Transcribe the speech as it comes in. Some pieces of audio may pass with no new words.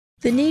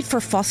The need for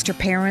foster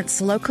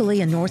parents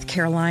locally in North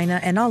Carolina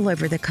and all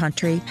over the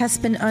country has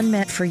been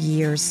unmet for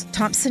years.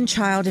 Thompson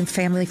Child and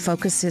Family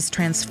Focus is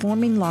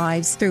transforming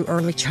lives through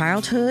early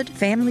childhood,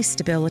 family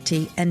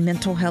stability, and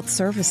mental health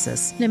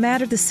services. No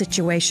matter the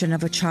situation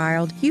of a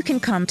child, you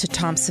can come to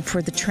Thompson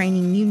for the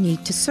training you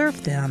need to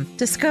serve them.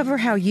 Discover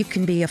how you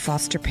can be a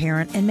foster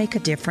parent and make a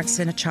difference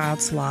in a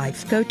child's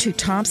life. Go to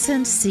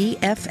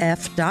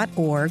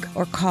thompsoncff.org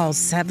or call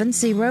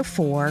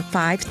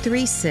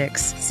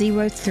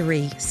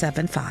 704-536-0375.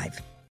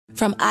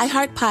 From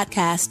iHeart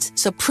Podcasts,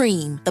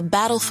 Supreme, The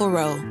Battle for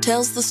Roe,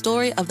 tells the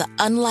story of the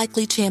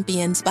unlikely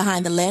champions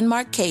behind the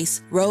landmark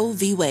case Roe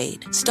v.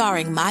 Wade,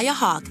 starring Maya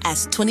Hawke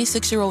as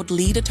 26-year-old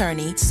lead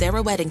attorney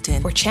Sarah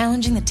Weddington. We're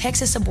challenging the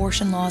Texas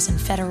abortion laws in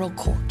federal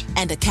court.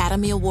 And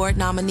Academy Award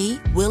nominee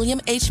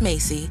William H.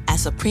 Macy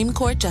as Supreme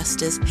Court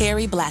Justice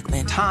Harry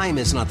Blackmun. Time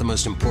is not the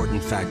most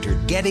important factor.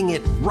 Getting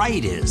it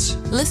right is.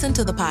 Listen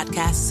to the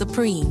podcast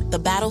Supreme, The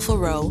Battle for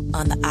Roe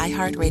on the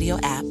iHeartRadio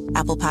app,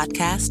 Apple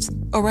Podcasts,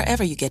 or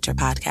wherever you get your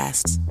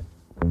podcasts.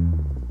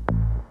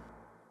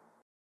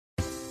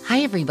 Hi,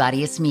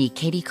 everybody. It's me,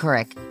 Katie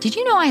Couric. Did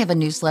you know I have a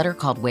newsletter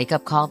called Wake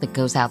Up Call that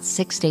goes out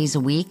 6 days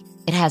a week?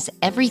 It has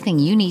everything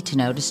you need to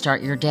know to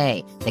start your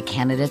day, the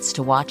candidates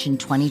to watch in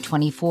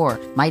 2024,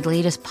 my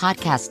latest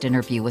podcast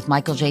interview with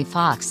Michael J.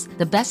 Fox,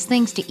 the best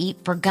things to eat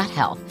for gut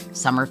health,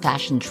 summer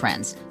fashion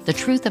trends, the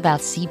truth about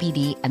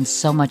CBD, and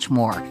so much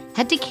more.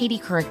 Head to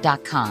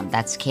katiecouric.com,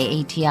 that's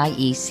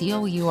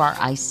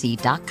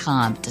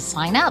KATIECOURIC.com to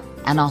sign up,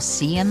 and I'll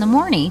see you in the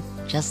morning,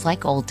 just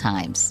like old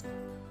times.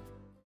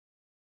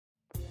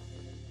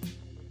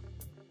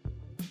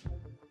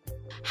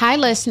 Hi,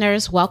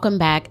 listeners. Welcome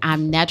back.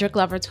 I'm Nedra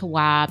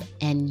Glover-Tawwab,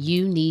 and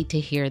you need to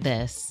hear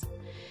this.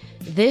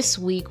 This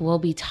week, we'll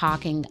be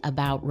talking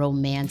about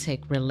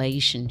romantic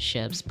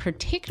relationships,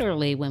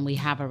 particularly when we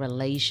have a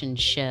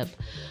relationship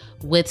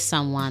with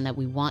someone that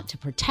we want to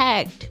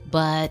protect,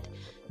 but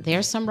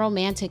there's some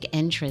romantic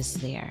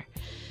interest there.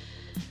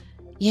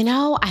 You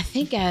know, I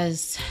think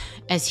as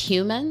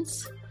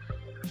humans,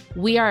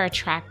 we are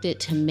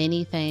attracted to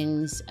many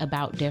things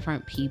about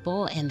different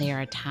people, and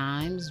there are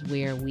times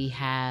where we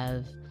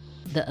have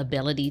the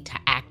ability to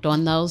act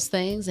on those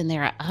things, and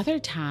there are other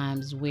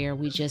times where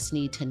we just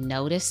need to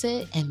notice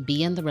it and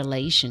be in the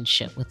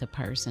relationship with the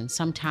person.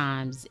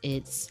 Sometimes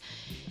it's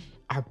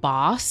our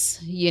boss,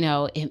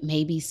 it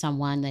may be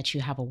someone that you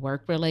have a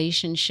work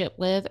relationship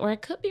with, or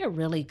it could be a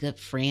really good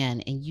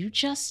friend, and you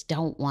just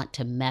don't want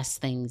to mess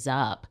things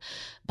up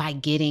by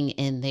getting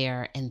in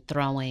there and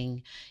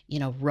throwing,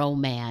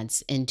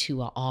 romance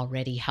into an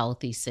already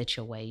healthy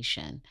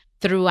situation.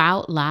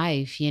 Throughout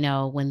life,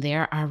 when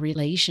there are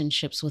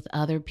relationships with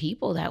other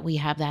people that we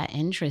have that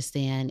interest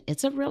in,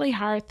 it's a really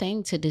hard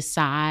thing to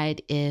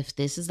decide if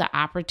this is the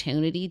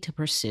opportunity to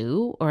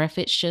pursue or if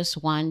it's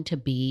just one to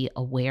be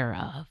aware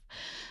of.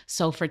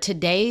 So for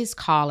today's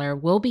caller,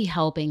 we'll be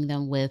helping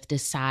them with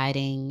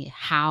deciding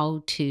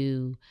how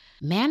to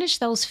manage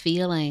those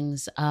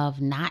feelings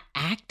of not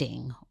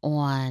acting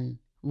on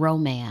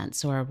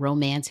romance or a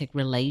romantic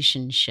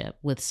relationship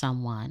with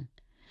someone.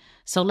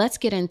 So let's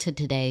get into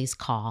today's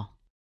call.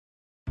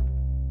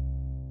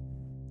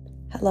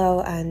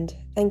 Hello, and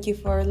thank you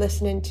for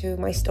listening to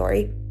my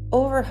story.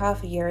 Over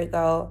half a year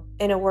ago,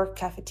 in a work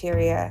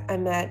cafeteria, I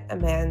met a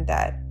man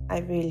that I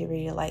really,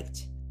 really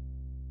liked.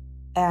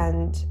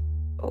 And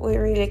we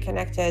really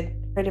connected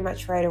pretty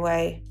much right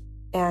away.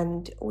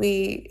 And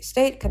we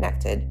stayed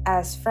connected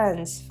as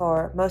friends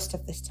for most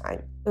of this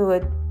time. We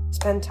would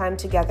spend time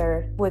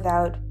together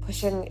without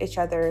pushing each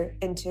other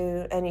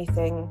into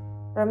anything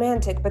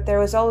romantic, but there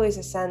was always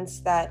a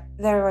sense that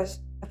there was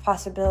a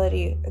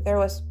possibility, there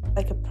was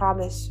like a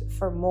promise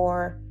for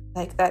more,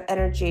 like that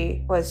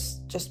energy was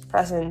just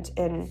present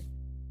in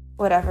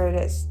whatever it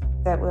is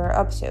that we were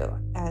up to.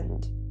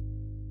 And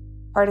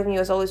part of me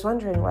was always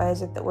wondering, why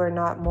is it that we're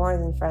not more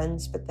than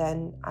friends? But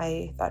then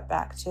I thought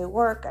back to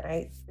work,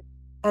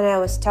 and I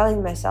was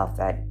telling myself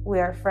that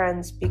we are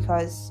friends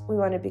because we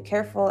want to be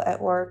careful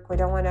at work. We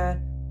don't want to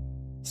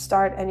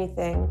start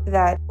anything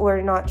that we're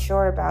not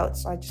sure about.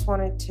 So I just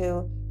wanted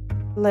to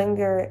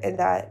linger in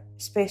that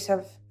space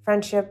of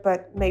friendship,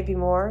 but maybe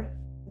more,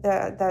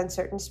 the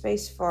uncertain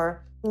space,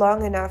 for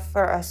long enough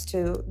for us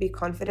to be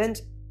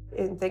confident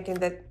in thinking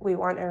that we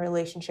want a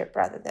relationship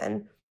rather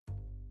than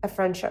a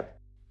friendship.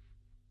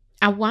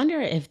 I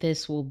wonder if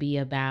this will be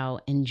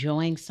about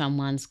enjoying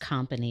someone's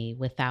company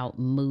without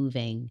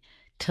moving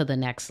to the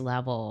next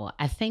level.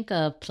 I think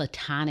of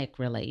platonic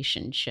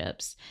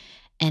relationships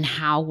and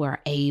how we're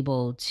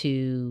able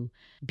to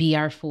be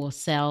our full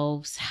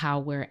selves, how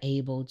we're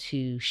able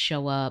to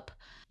show up,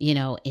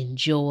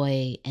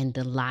 enjoy and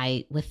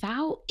delight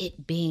without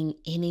it being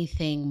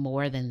anything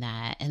more than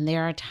that. And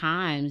there are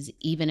times,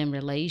 even in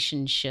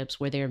relationships,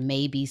 where there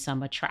may be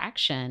some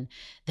attraction,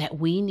 that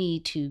we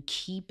need to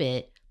keep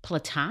it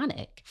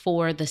platonic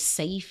for the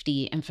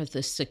safety and for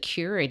the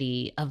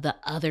security of the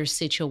other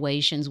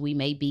situations we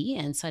may be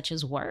in, such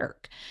as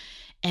work.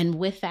 And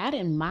with that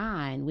in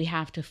mind, we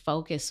have to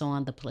focus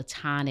on the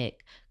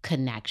platonic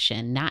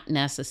connection, not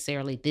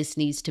necessarily this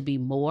needs to be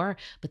more,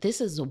 but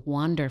this is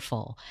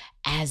wonderful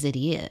as it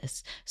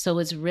is. So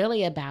it's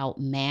really about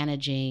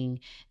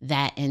managing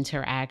that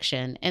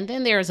interaction. And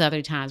then there's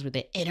other times where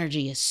the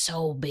energy is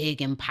so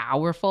big and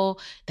powerful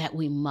that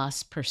we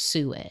must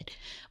pursue it.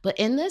 But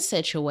in this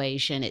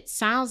situation, it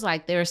sounds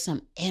like there's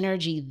some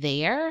energy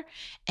there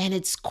and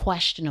it's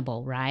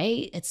questionable,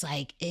 right? It's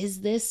like,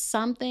 is this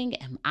something?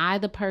 Am I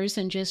the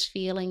person just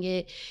feeling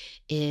it?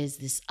 Is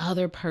this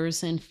other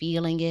person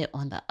feeling it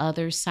on the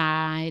other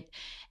side?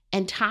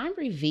 And time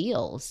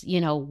reveals,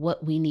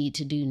 what we need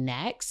to do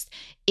next.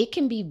 It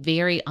can be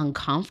very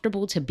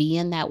uncomfortable to be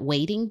in that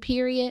waiting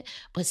period,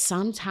 but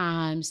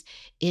sometimes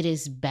it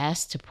is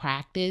best to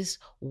practice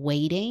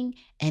waiting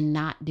and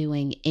not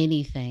doing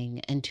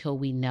anything until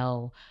we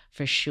know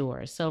for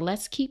sure. So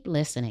let's keep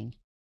listening.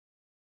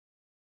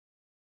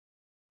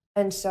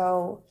 And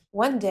so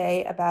one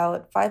day,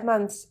 about 5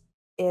 months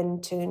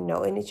into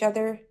knowing each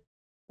other,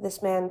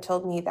 this man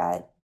told me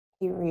that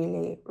he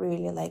really,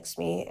 really likes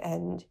me.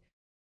 And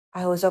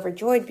I was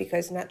overjoyed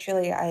because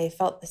naturally I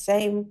felt the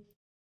same.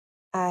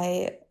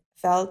 I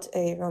felt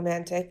a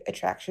romantic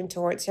attraction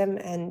towards him,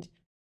 and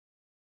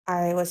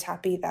I was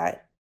happy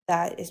that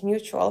that is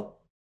mutual.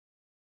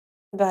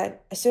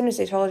 But as soon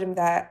as I told him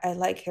that I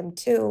like him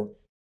too,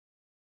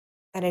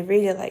 and I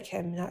really like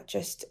him, not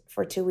just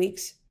for 2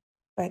 weeks,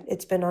 but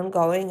it's been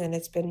ongoing and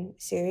it's been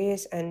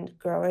serious and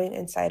growing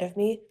inside of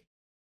me,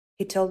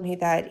 he told me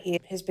that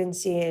he has been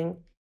seeing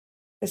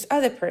this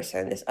other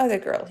person, this other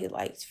girl he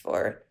liked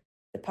for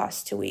the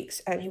past 2 weeks,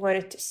 and he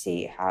wanted to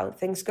see how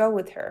things go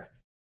with her.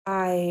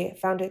 I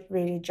found it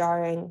really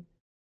jarring,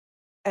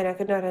 and I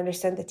could not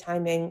understand the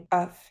timing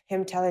of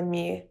him telling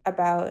me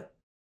about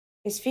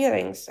his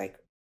feelings, like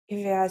if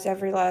he has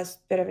every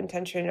last bit of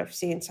intention of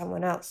seeing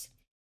someone else.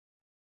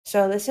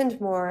 So I listened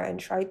more and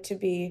tried to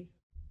be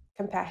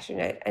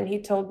compassionate, and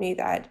he told me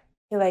that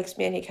he likes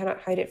me and he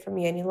cannot hide it from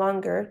me any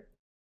longer.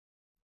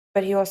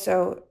 But he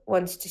also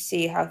wants to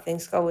see how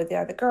things go with the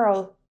other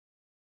girl.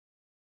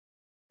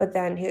 But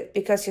then,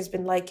 because he's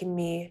been liking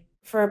me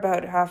for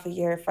about half a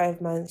year, 5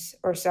 months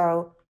or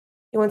so,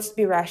 he wants to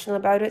be rational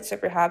about it. So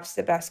perhaps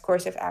the best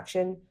course of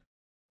action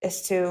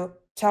is to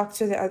talk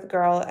to the other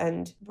girl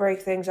and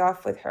break things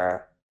off with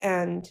her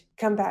and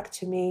come back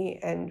to me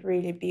and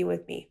really be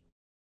with me.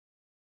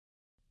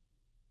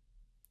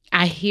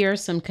 I hear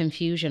some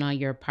confusion on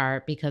your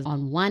part because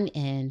on one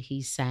end,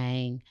 he's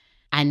saying,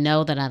 I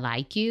know that I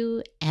like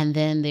you. And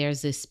then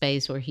there's this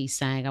space where he's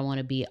saying, I want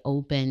to be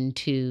open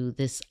to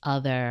this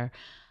other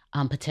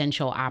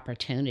potential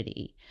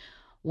opportunity.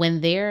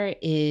 When there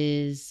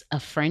is a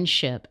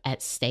friendship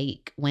at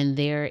stake, when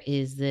there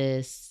is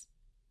this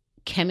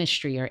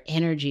chemistry or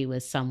energy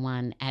with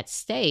someone at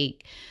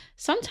stake,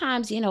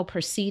 sometimes,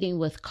 proceeding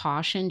with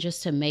caution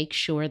just to make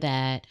sure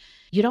that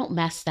you don't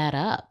mess that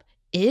up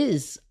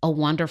is a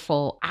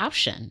wonderful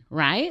option,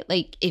 right?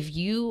 Like if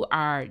you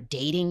are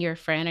dating your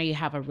friend or you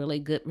have a really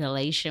good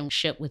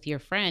relationship with your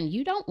friend,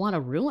 you don't want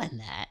to ruin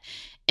that.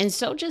 And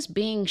so just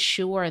being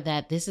sure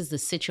that this is the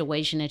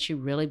situation that you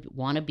really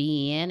want to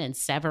be in and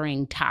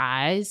severing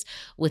ties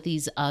with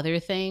these other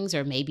things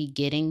or maybe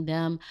getting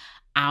them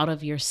out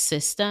of your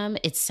system,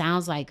 it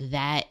sounds like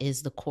that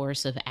is the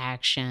course of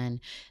action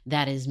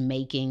that is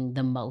making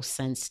the most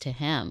sense to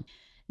him.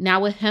 Now,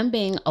 with him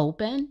being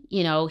open,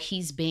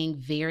 he's being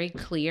very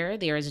clear.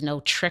 There is no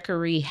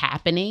trickery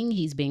happening.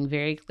 He's being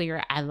very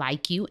clear. I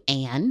like you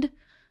and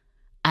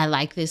I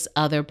like this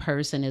other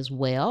person as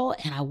well.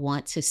 And I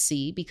want to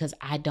see because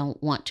I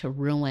don't want to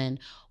ruin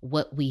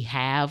what we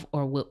have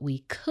or what we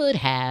could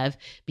have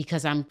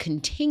because I'm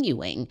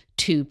continuing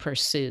to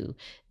pursue.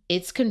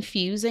 It's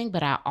confusing,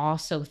 but I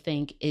also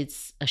think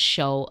it's a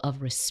show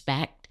of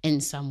respect in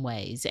some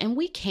ways. And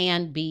we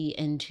can be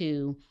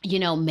into,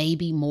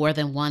 maybe more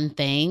than one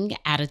thing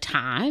at a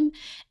time.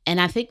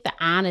 And I think the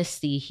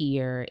honesty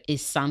here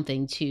is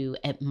something to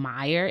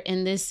admire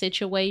in this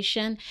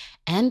situation.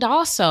 And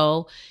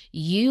also,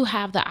 you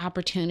have the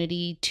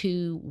opportunity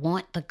to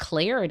want the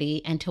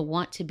clarity and to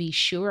want to be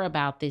sure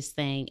about this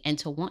thing and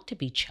to want to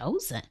be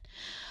chosen.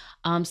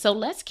 So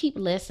let's keep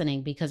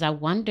listening because I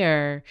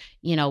wonder,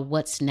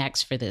 what's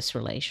next for this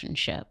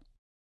relationship.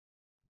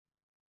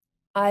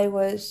 I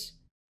was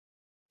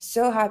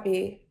so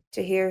happy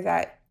to hear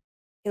that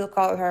he'll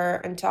call her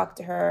and talk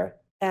to her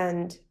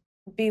and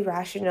be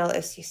rational,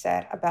 as he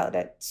said, about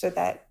it so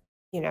that,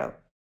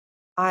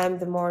 I'm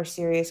the more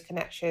serious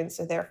connection,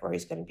 so therefore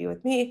he's going to be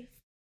with me.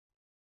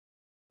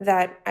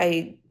 That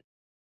I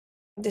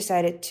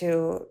decided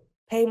to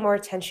pay more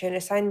attention,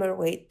 assign more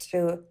weight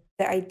to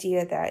the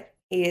idea that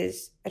he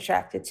is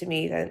attracted to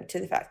me than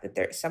to the fact that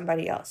there's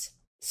somebody else.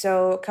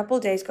 So a couple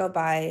of days go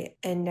by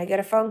and I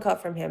get a phone call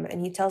from him and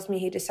he tells me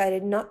he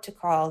decided not to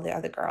call the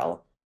other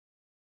girl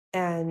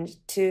and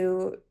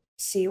to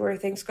see where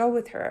things go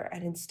with her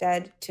and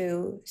instead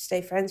to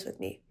stay friends with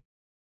me.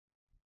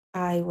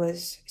 I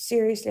was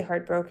seriously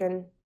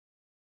heartbroken.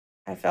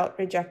 I felt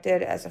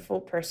rejected as a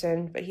full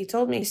person, but he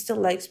told me he still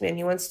likes me and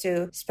he wants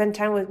to spend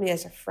time with me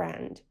as a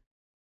friend.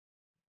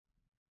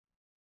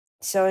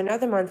 So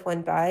another month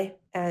went by,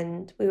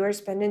 and we were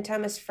spending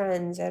time as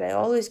friends. And I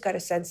always got a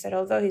sense that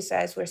although he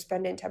says we're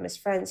spending time as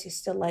friends, he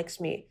still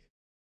likes me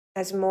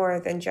as more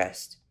than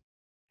just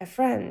a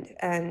friend.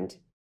 And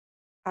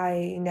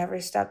I never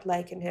stopped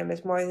liking him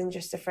as more than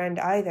just a friend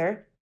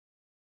either.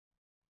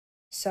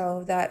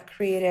 So that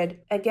created,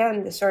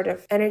 again, the sort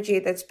of energy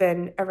that's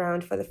been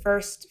around for the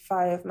first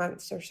 5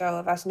 months or so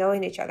of us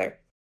knowing each other.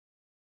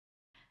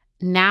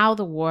 Now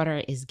the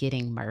water is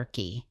getting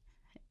murky.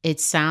 It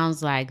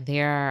sounds like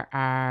there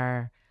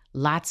are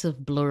lots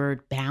of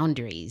blurred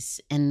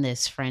boundaries in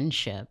this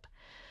friendship.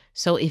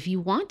 So if you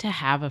want to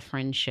have a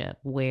friendship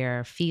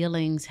where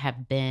feelings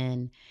have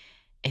been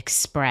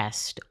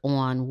expressed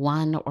on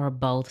one or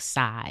both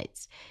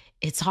sides,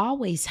 it's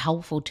always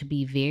helpful to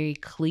be very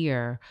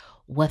clear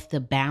what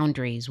the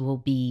boundaries will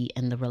be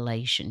in the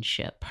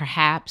relationship.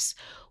 Perhaps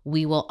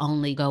we will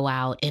only go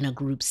out in a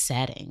group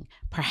setting.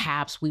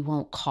 Perhaps we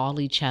won't call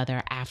each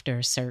other after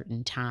a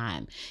certain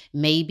time.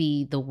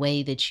 Maybe the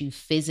way that you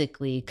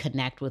physically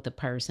connect with a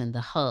person,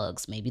 the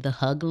hugs, maybe the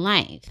hug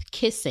length,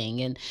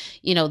 kissing, and,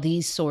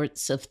 these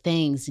sorts of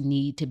things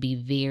need to be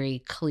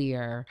very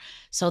clear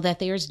so that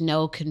there's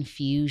no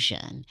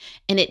confusion.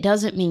 And it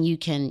doesn't mean you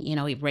can,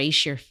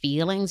 erase your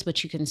feelings,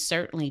 but you can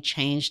certainly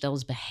change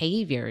those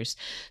behaviors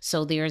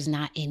so there's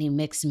not any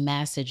mixed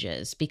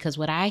messages. Because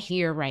what I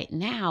hear right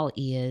now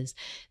is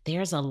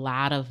there's a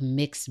lot of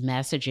mixed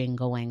messaging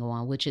going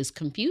on, which is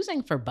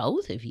confusing for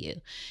both of you.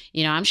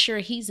 I'm sure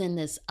he's in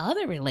this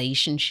other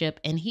relationship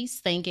and he's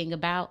thinking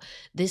about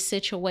this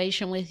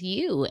situation with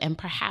you. And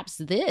perhaps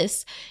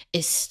this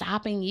is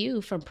stopping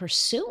you from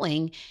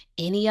pursuing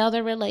any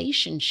other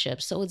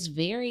relationship. So it's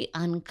very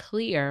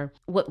unclear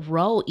what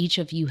role each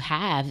of you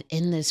have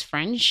in this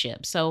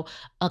friendship. So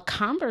a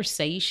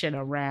conversation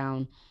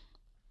around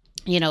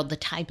the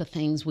type of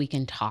things we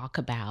can talk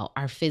about,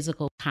 our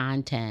physical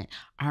content,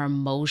 our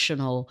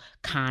emotional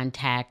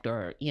contact,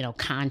 or,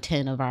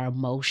 content of our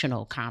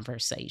emotional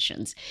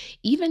conversations,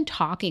 even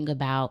talking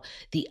about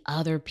the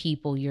other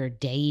people you're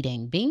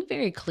dating, being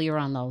very clear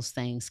on those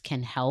things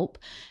can help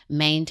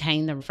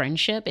maintain the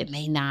friendship. It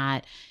may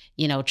not,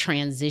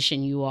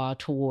 transition you all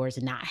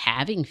towards not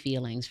having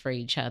feelings for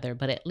each other,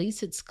 but at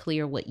least it's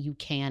clear what you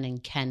can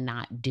and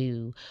cannot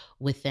do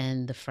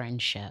within the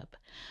friendship.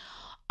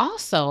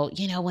 Also,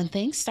 when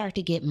things start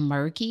to get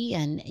murky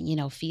and,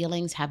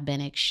 feelings have been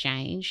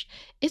exchanged,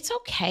 it's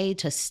okay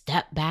to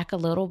step back a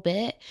little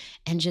bit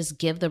and just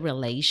give the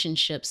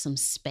relationship some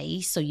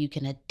space so you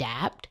can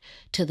adapt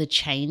to the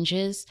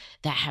changes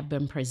that have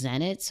been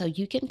presented. So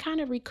you can kind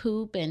of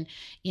recoup and,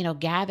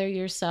 gather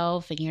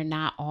yourself and you're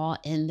not all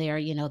in there,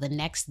 the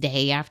next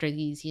day after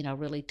these,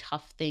 really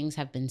tough things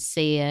have been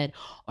said,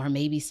 or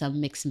maybe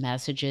some mixed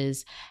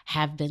messages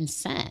have been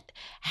sent.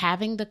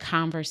 Having the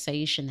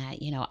conversation that,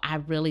 I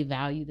really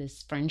value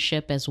this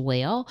friendship as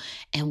well.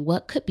 And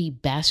what could be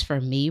best for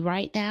me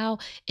right now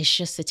is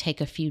just to take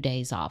a few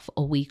days off,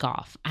 a week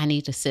off. I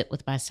need to sit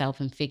with myself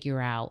and figure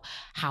out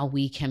how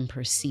we can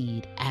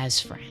proceed as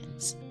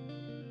friends.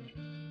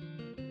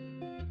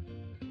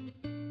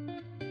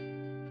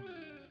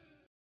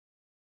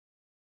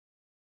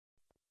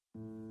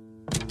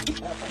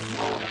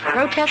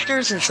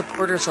 Protesters and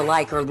supporters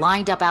alike are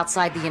lined up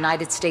outside the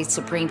United States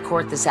Supreme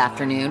Court this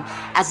afternoon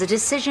as a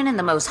decision in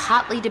the most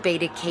hotly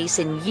debated case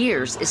in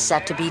years is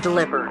set to be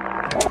delivered.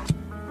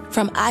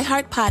 From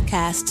iHeart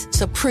Podcasts,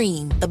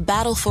 Supreme, The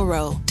Battle for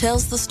Roe,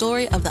 tells the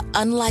story of the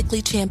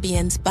unlikely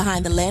champions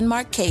behind the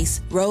landmark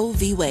case, Roe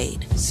v.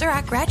 Wade. Sir,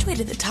 I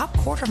graduated the top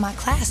quarter of my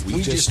class.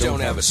 We just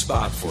don't have a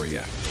spot for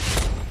you.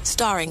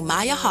 Starring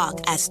Maya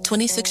Hawke as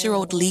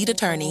 26-year-old lead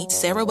attorney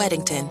Sarah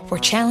Weddington. For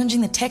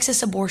challenging the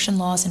Texas abortion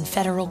laws in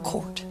federal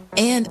court.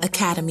 And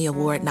Academy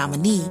Award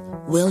nominee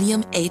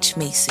William H.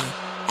 Macy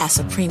as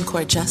Supreme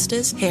Court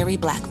Justice Harry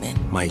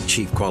Blackmun. My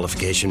chief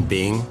qualification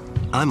being,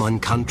 I'm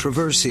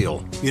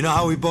uncontroversial. You know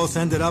how we both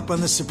ended up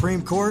on the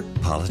Supreme Court?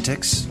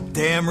 Politics?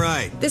 Damn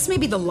right. This may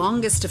be the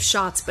longest of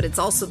shots, but it's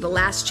also the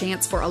last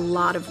chance for a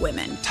lot of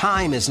women.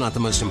 Time is not the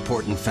most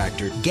important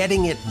factor.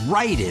 Getting it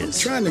right is.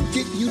 I'm trying to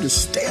get you to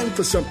stand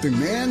for something,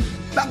 man.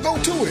 Now go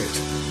to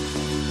it.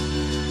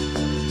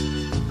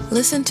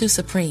 Listen to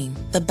Supreme,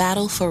 The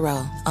Battle for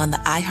Roe on the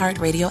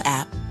iHeartRadio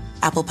app,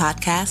 Apple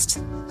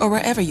Podcasts, or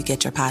wherever you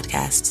get your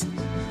podcasts.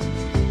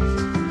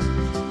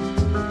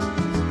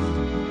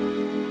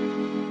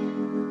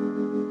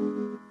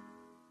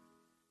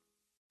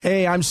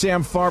 Hey, I'm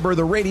Sam Farber,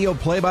 the radio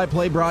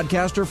play-by-play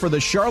broadcaster for the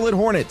Charlotte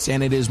Hornets,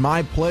 and it is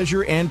my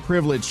pleasure and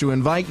privilege to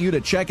invite you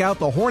to check out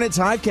the Hornets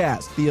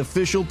Hivecast, the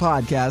official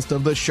podcast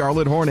of the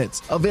Charlotte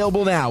Hornets.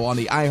 Available now on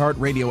the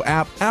iHeartRadio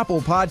app,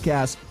 Apple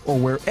Podcasts, or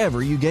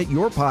wherever you get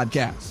your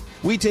podcasts.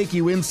 We take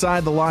you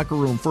inside the locker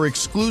room for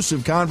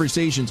exclusive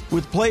conversations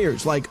with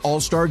players like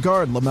All-Star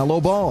guard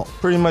LaMelo Ball.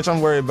 Pretty much I'm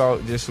worried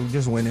about just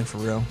winning for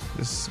real.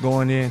 Just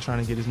going in,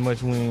 trying to get as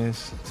much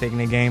wins, taking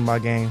it game by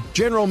game.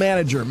 General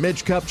Manager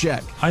Mitch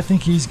Kupchak. I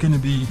think he's going to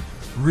be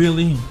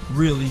really,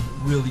 really,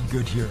 really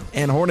good here.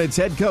 And Hornets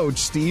head coach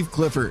Steve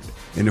Clifford.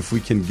 And if we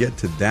can get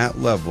to that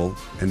level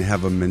and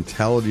have a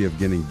mentality of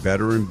getting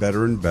better and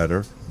better and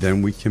better,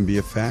 then we can be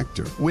a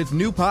factor. With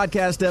new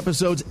podcast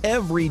episodes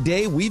every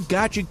day, we've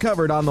got you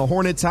covered on the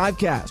Hornets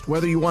Hivecast.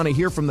 Whether you want to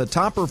hear from the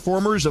top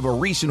performers of a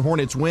recent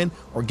Hornets win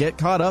or get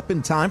caught up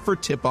in time for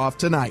tip-off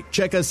tonight,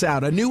 check us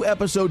out. A new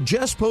episode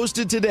just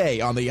posted today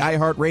on the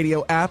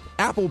iHeartRadio app,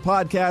 Apple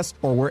Podcasts,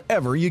 or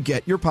wherever you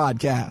get your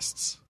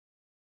podcasts.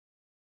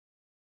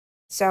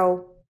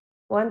 So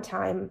one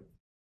time,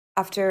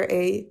 after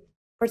a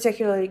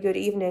particularly good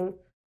evening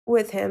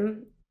with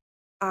him,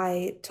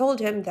 I told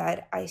him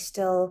that I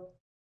still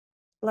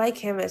like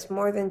him as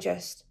more than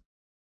just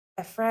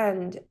a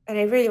friend, and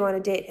I really want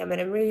to date him,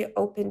 and I'm really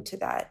open to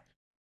that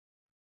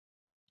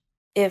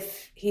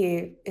if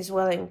he is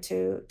willing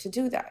to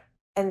do that.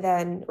 And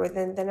then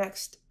within the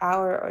next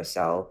hour or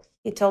so,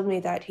 he told me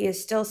that he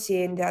is still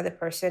seeing the other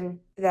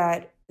person,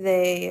 that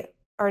they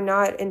are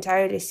not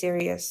entirely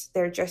serious.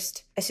 They're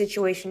just a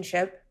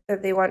situationship,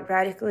 that they want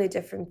radically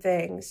different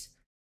things.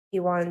 He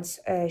wants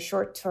a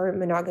short-term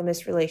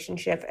monogamous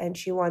relationship, and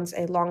she wants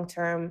a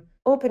long-term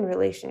open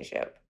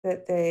relationship,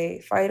 that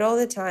they fight all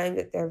the time,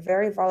 that they're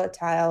very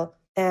volatile,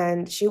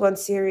 and she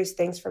wants serious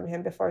things from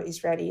him before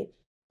he's ready.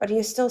 But he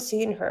is still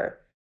seeing her.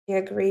 He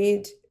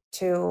agreed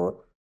to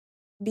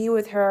be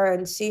with her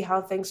and see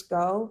how things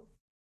go,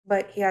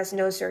 but he has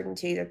no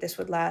certainty that this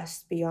would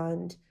last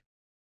beyond,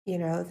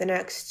 the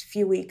next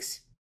few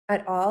weeks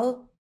at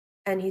all.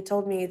 And he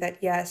told me that,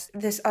 yes,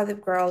 this other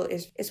girl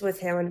is with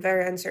him on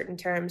very uncertain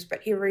terms,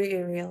 but he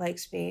really, really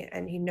likes me,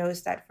 and he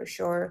knows that for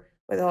sure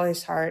with all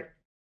his heart.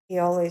 He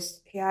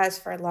has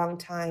for a long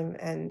time,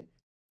 and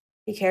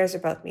he cares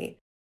about me.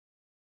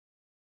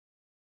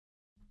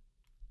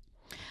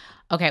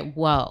 Okay,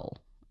 whoa.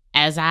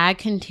 As I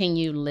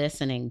continue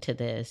listening to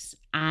this,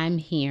 I'm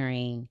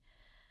hearing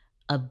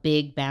a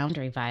big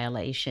boundary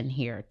violation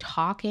here,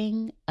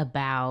 talking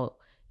about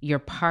your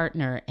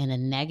partner in a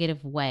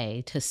negative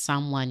way to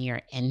someone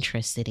you're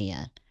interested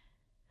in.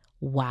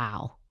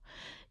 Wow.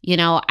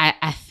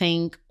 I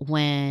think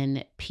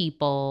when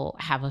people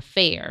have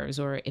affairs,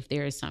 or if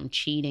there is some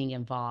cheating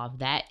involved,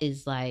 that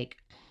is like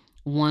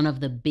one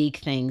of the big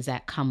things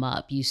that come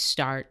up. You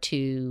start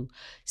to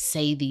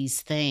say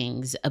these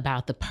things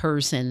about the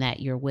person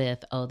that you're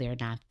with. Oh, they're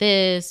not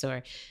this,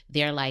 or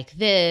they're like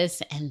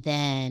this. And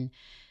then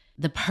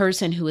the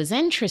person who is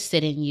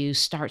interested in you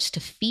starts to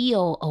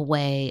feel a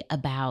way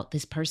about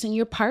this person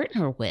you're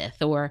partner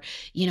with, or,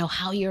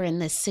 how you're in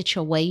this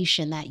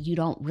situation that you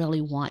don't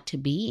really want to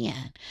be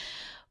in.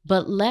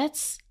 But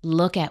let's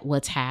look at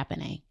what's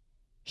happening.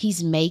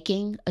 He's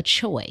making a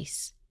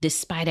choice,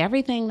 despite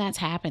everything that's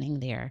happening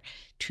there,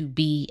 to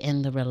be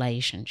in the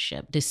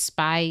relationship,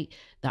 despite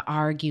the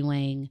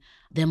arguing,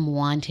 them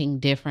wanting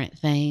different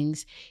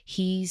things.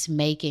 He's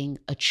making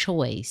a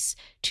choice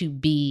to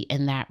be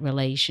in that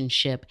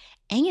relationship,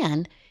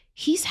 and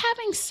he's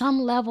having some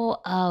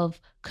level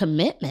of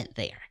commitment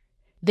there.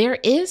 There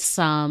is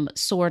some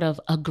sort of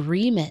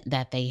agreement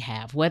that they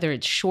have, whether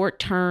it's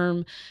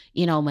short-term,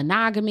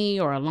 monogamy,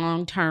 or a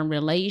long-term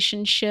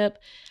relationship.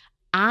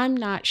 I'm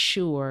not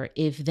sure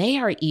if they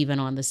are even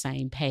on the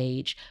same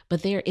page,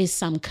 but there is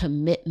some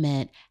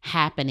commitment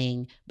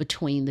happening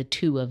between the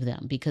two of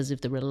them, because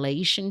if the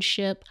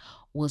relationship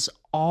was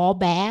all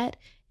bad,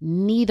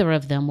 neither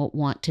of them would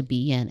want to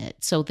be in it.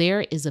 So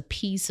there is a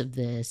piece of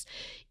this,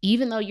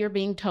 even though you're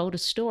being told a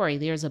story,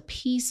 there's a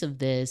piece of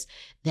this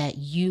that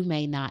you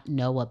may not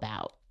know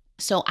about.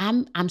 So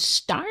I'm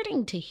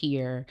starting to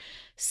hear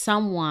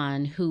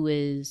someone who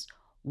is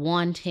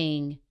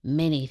wanting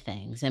many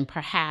things, and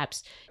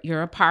perhaps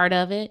you're a part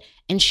of it,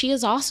 and she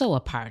is also a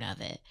part of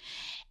it.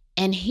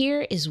 And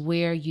here is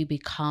where you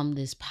become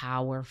this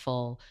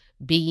powerful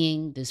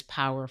being, this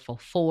powerful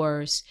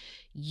force.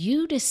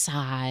 You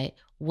decide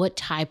what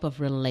type of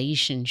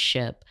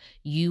relationship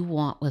you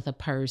want with a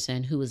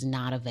person who is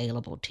not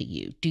available to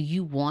you. Do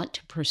you want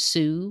to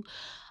pursue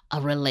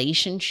a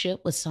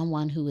relationship with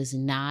someone who is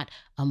not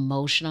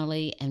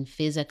emotionally and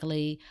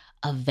physically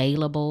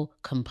available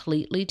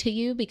completely to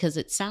you? Because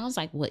it sounds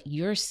like what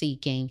you're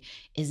seeking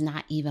is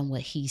not even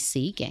what he's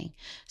seeking.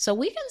 So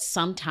we can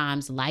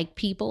sometimes like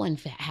people and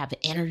have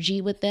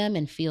energy with them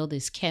and feel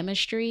this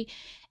chemistry,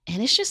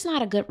 and it's just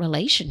not a good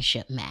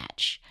relationship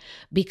match,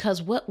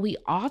 because what we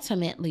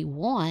ultimately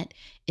want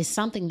is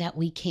something that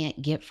we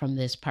can't get from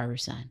this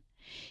person.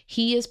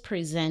 He is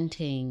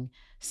presenting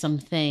some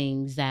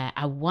things that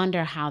I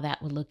wonder how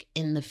that would look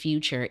in the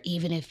future,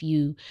 even if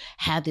you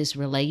had this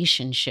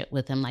relationship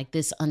with him, like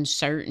this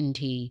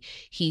uncertainty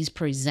he's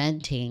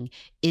presenting.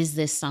 Is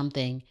this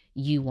something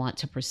you want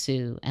to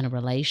pursue in a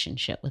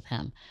relationship with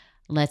him?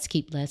 Let's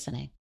keep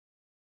listening.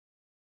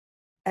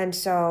 And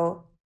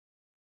so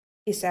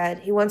he said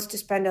he wants to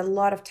spend a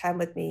lot of time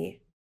with me,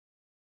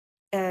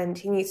 and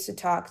he needs to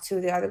talk to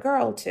the other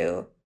girl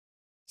to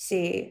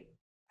see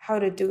how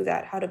to do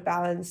that, how to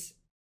balance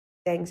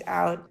things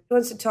out. He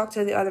wants to talk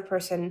to the other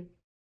person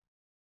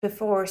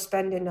before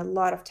spending a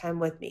lot of time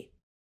with me.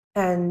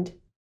 And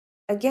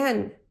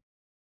again,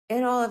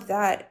 in all of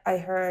that, I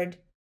heard,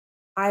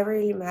 I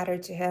really matter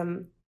to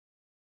him.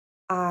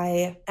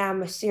 I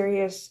am a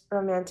serious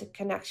romantic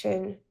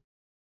connection.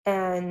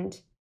 And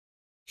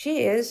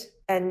she is,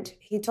 and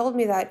he told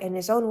me that in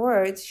his own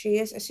words, she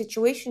is a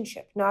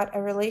situationship, not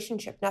a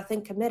relationship,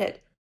 nothing committed.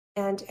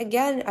 And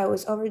again, I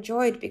was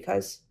overjoyed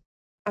because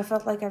I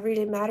felt like I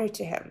really mattered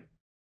to him.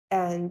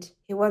 And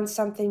he wants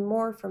something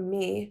more from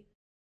me.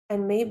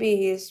 And maybe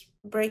he's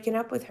breaking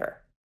up with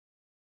her.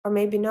 Or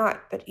maybe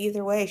not, but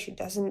either way,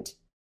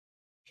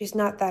 she's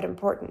not that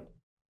important.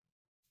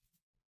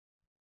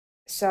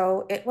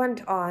 So it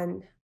went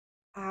on.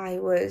 I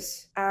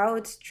was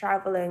out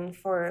traveling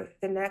for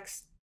the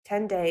next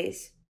 10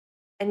 days,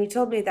 and he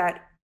told me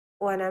that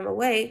when I'm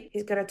away,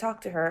 he's going to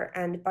talk to her,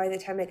 and by the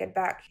time I get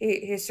back,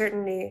 he's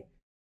certainly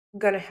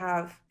going to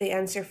have the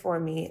answer for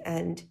me.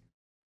 And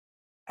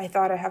I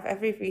thought I have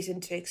every reason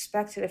to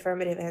expect an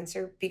affirmative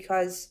answer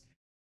because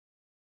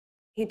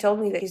he told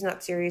me that he's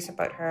not serious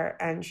about her,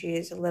 and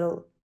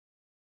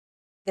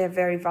they're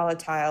very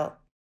volatile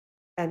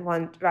and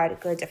want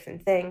radically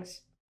different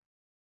things.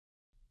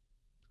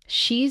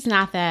 She's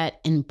not that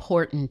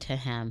important to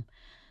him.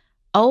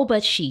 Oh,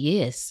 but she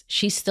is.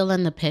 She's still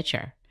in the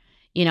picture.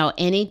 You know,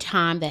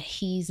 anytime that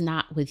he's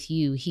not with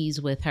you,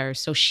 he's with her.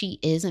 So she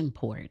is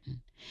important.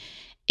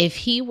 If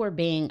he were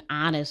being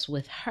honest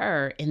with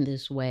her in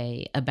this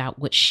way about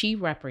what she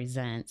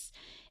represents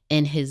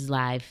in his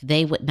life,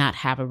 they would not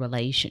have a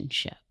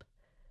relationship.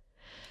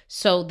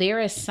 So there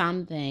is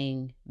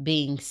something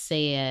being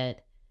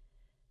said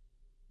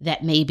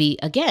that maybe,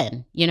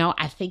 again, you know,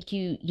 I think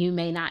you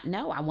may not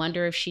know. I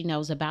wonder if she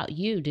knows about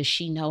you. Does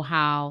she know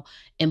how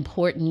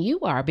important you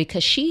are?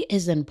 Because she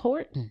is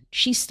important.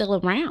 She's still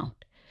around.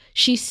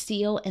 She's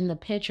still in the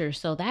picture.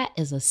 So that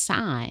is a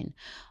sign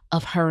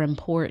of her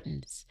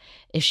importance.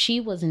 If she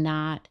was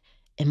not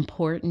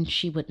important,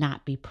 she would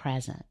not be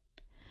present.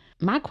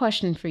 My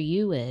question for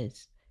you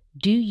is,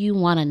 do you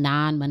want a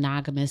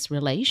non-monogamous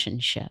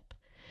relationship?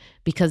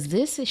 Because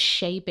this is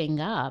shaping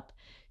up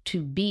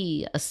to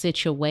be a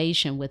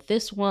situation with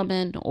this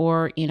woman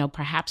or, you know,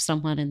 perhaps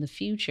someone in the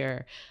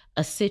future,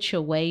 a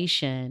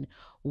situation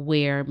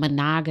where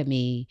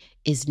monogamy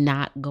is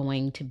not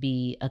going to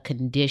be a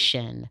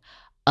condition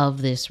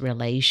of this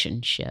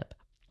relationship.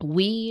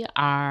 We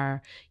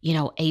are, you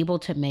know, able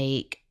to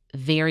make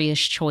various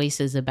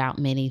choices about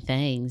many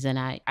things. And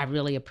I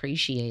really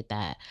appreciate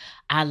that.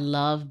 I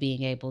love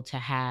being able to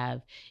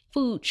have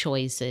food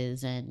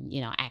choices and,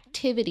 you know,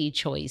 activity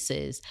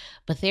choices.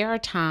 But there are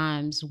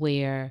times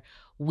where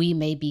we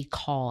may be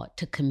called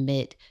to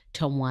commit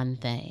to one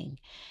thing.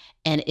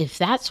 And if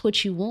that's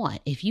what you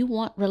want, if you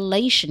want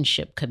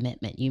relationship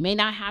commitment, you may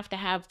not have to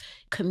have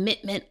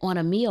commitment on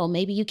a meal.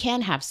 Maybe you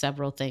can have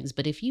several things.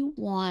 But if you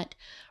want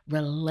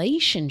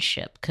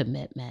relationship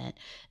commitment,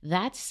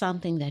 that's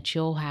something that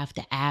you'll have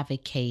to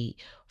advocate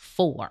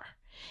for.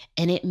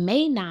 And it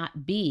may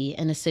not be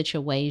in a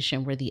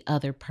situation where the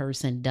other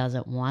person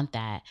doesn't want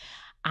that.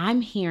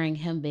 I'm hearing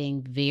him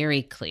being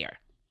very clear.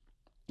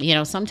 You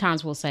know,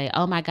 sometimes we'll say,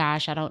 oh my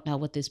gosh, I don't know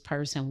what this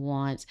person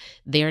wants.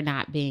 They're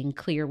not being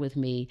clear with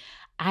me.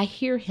 I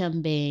hear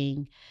him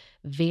being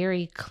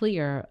very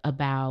clear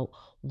about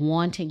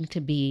wanting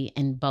to be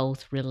in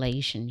both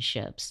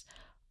relationships.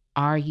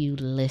 Are you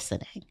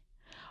listening?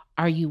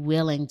 Are you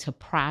willing to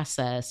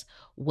process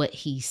what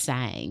he's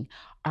saying?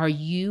 Are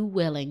you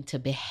willing to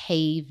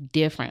behave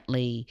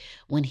differently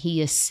when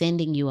he is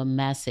sending you a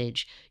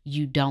message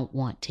you don't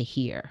want to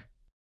hear?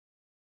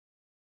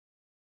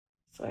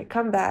 So I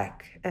come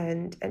back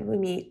and we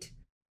meet,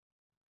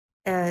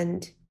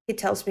 and he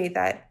tells me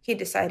that he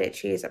decided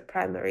she is a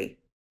primary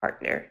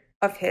partner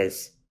of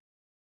his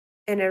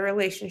in a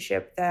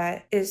relationship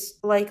that is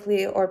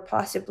likely or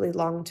possibly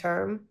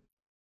long-term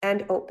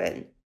and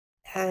open,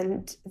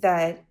 and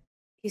that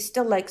he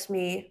still likes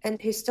me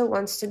and he still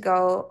wants to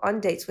go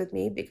on dates with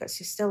me because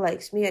he still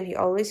likes me and he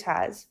always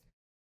has.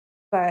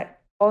 But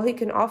all he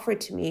can offer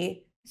to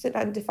me is an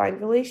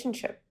undefined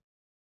relationship.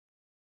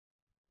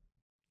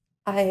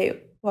 I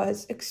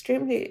was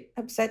extremely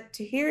upset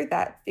to hear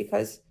that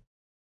because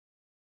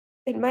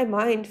in my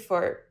mind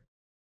for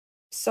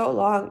so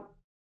long,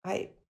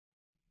 I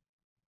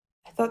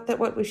thought that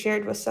what we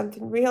shared was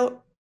something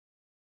real,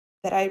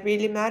 that I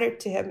really mattered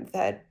to him,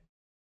 that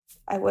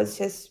I was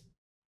his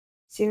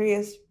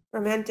serious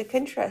romantic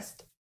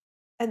interest,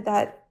 and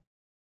that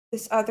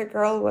this other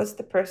girl was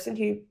the person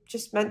he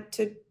just meant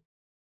to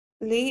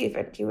leave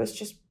and he was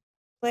just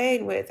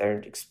playing with or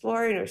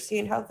exploring or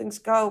seeing how things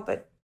go,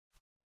 but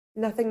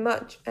nothing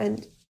much.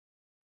 And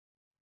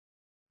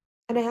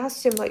I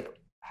asked him, like,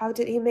 how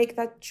did he make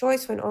that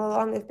choice when all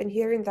along I've been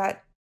hearing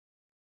that,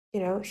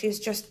 you know, she's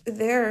just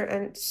there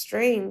and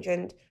strange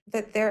and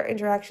that their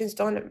interactions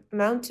don't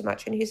amount to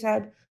much? And he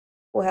said,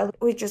 well,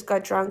 we just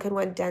got drunk and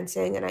went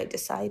dancing and I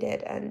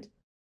decided. And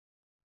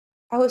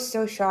I was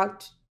so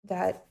shocked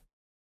that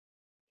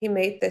he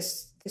made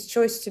this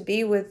choice to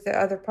be with the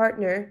other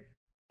partner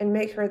and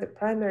make her the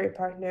primary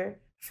partner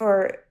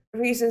for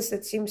reasons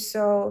that seem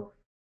so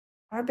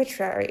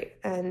arbitrary.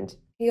 And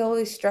he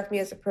always struck me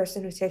as a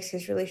person who takes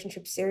his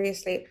relationship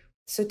seriously.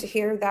 So to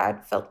hear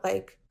that felt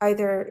like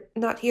either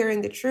not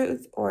hearing the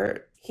truth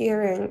or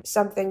hearing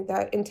something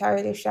that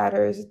entirely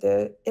shatters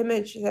the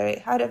image that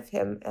I had of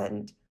him.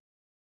 And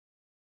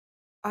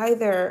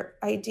either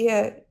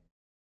idea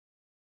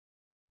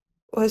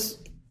was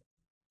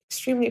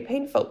extremely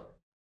painful.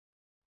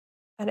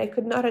 And I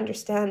could not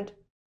understand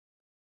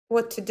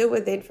what to do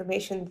with the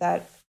information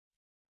that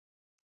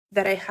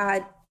I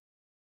had.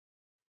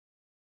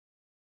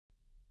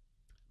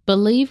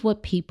 Believe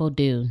what people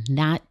do,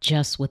 not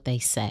just what they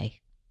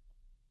say.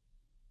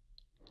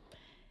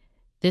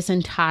 This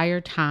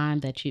entire time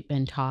that you've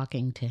been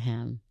talking to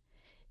him,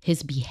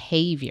 his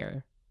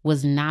behavior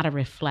was not a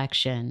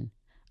reflection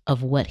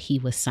of what he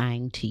was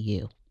saying to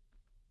you.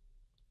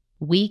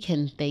 We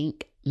can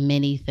think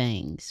many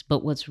things,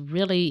 but what's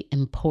really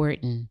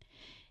important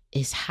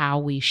is how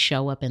we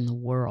show up in the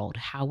world,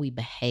 how we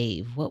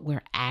behave, what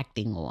we're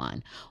acting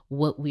on,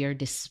 what we are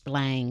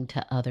displaying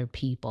to other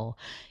people.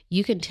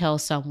 You can tell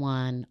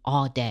someone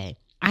all day,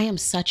 I am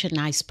such a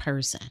nice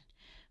person.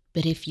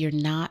 But if you're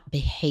not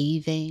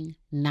behaving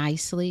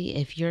nicely,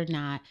 if you're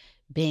not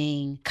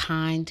being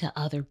kind to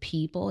other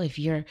people, if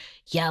you're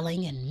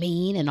yelling and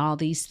mean and all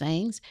these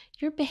things,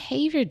 your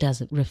behavior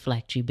doesn't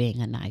reflect you being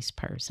a nice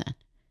person.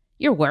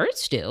 Your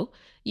words do.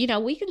 You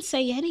know, we can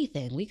say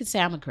anything. We can say,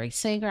 I'm a great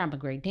singer, I'm a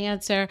great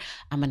dancer,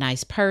 I'm a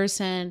nice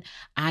person,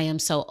 I am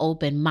so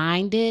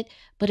open-minded.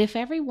 But if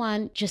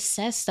everyone just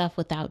says stuff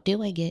without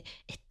doing it,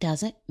 it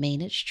doesn't mean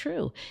it's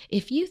true.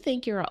 If you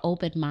think you're an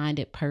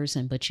open-minded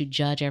person, but you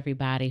judge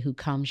everybody who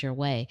comes your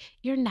way,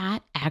 you're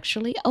not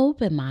actually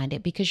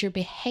open-minded because your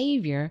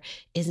behavior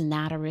is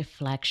not a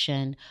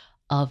reflection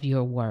of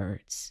your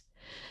words.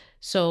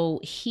 So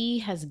he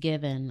has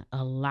given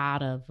a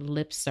lot of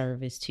lip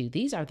service to,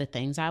 these are the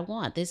things I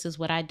want. This is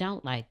what I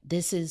don't like.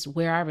 This is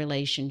where our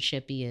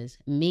relationship is.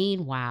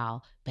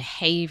 Meanwhile,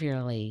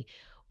 behaviorally,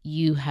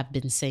 you have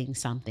been seeing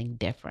something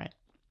different.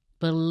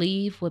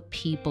 Believe what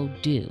people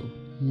do,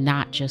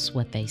 not just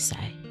what they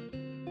say.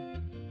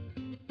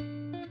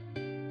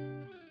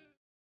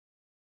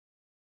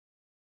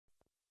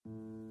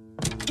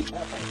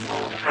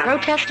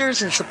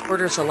 Protesters and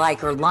supporters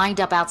alike are lined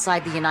up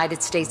outside the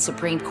United States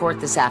Supreme Court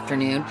this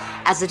afternoon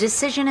as a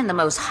decision in the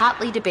most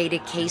hotly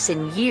debated case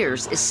in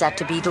years is set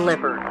to be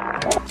delivered.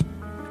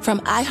 From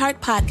iHeart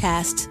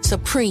Podcasts,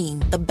 Supreme,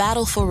 The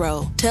Battle for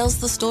Roe, tells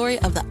the story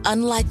of the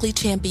unlikely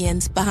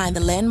champions behind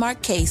the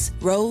landmark case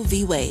Roe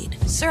v. Wade.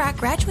 Sir, I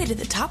graduated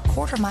the top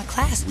quarter of my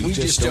class. We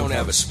just don't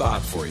have a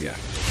spot for you.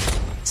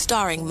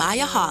 Starring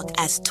Maya Hawke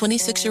as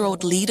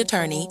 26-year-old lead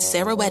attorney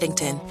Sarah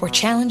Weddington. For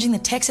challenging the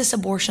Texas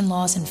abortion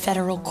laws in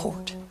federal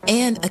court.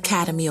 And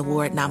Academy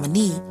Award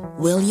nominee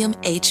William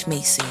H.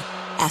 Macy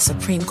as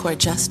Supreme Court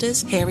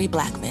Justice Harry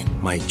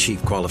Blackmun. My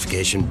chief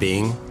qualification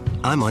being,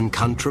 I'm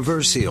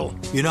uncontroversial.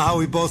 You know how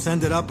we both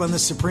ended up on the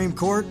Supreme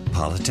Court?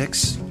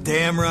 Politics?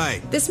 Damn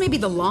right. This may be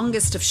the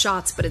longest of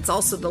shots, but it's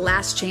also the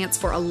last chance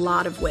for a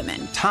lot of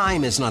women.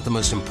 Time is not the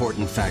most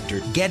important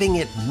factor. Getting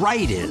it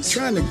right is.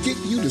 I'm trying to get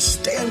you to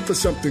stand for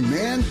something,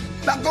 man.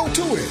 Now go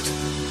to it.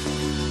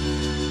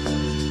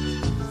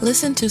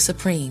 Listen to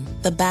Supreme,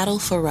 The Battle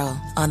for Roe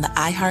on the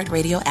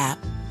iHeartRadio app,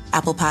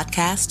 Apple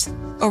Podcasts,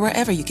 or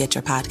wherever you get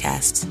your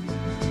podcasts.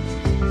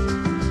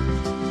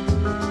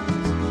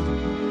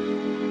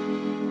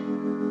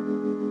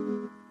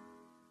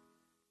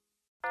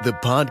 The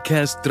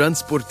podcast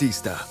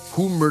Transportista,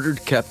 Who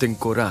Murdered Captain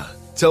Corral,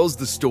 tells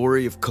the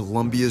story of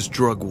Colombia's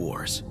drug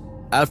wars.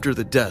 After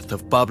the death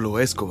of Pablo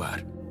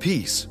Escobar,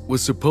 peace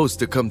was supposed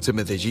to come to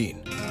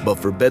Medellin. But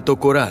for Beto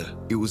Corral,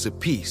 it was a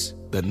peace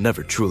that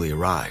never truly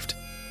arrived.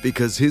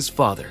 Because his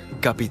father,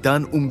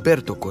 Capitan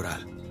Humberto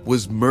Corral,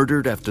 was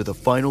murdered after the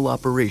final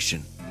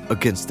operation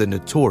against the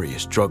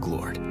notorious drug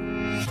lord.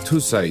 Two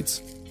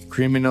sides,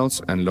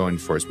 criminals and law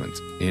enforcement,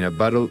 in a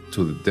battle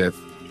to the death.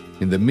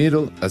 In the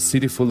middle, a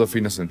city full of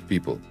innocent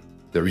people.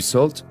 The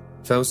result?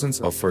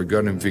 Thousands of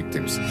forgotten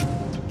victims.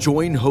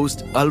 Join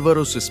host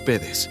Álvaro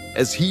Céspedes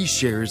as he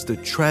shares the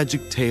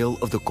tragic tale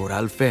of the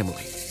Corral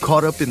family,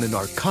 caught up in the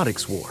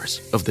narcotics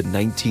wars of the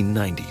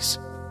 1990s.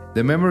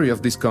 The memory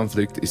of this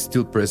conflict is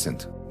still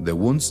present. The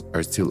wounds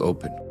are still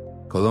open.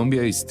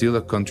 Colombia is still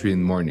a country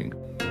in mourning.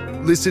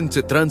 Listen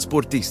to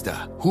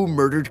Transportista, Who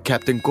Murdered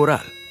Captain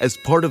Corral, as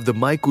part of the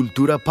My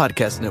Cultura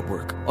podcast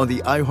network on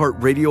the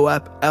iHeartRadio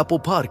app, Apple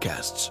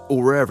Podcasts,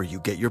 or wherever you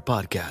get your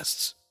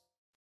podcasts.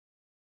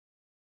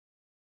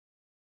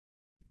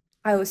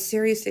 I was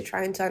seriously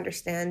trying to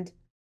understand,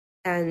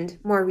 and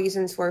more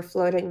reasons were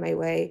floating my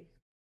way.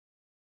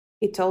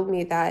 He told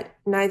me that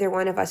neither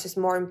one of us is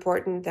more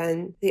important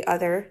than the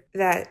other,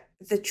 that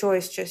the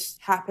choice just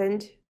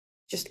happened,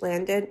 just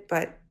landed,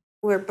 but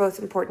we're both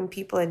important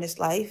people in his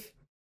life.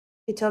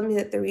 He told me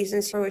that the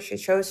reasons for which he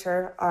chose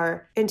her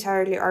are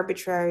entirely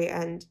arbitrary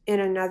and in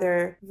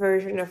another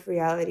version of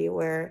reality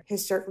where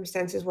his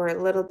circumstances were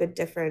a little bit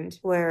different,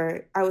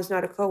 where I was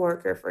not a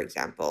coworker, for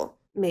example.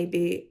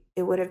 Maybe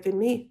it would have been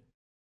me.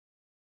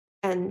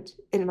 And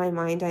in my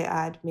mind, I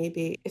add,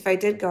 maybe if I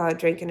did go out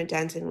drinking and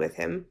dancing with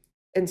him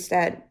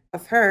instead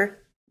of her,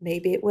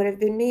 maybe it would have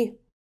been me.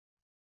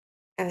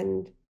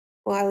 And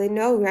while I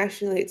know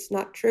rationally it's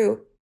not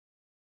true,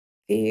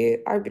 the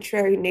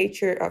arbitrary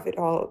nature of it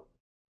all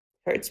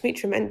hurts me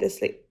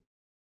tremendously.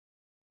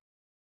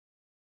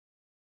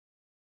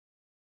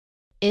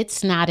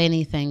 It's not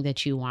anything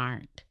that you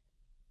aren't.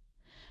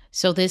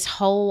 So this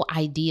whole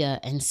idea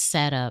and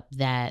setup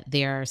that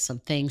there are some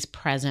things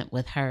present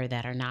with her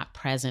that are not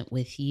present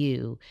with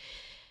you,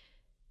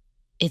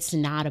 it's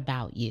not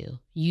about you.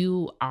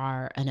 You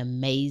are an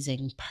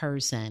amazing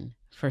person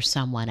for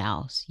someone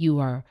else. You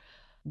are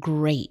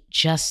great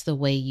just the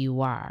way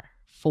you are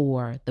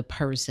for the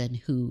person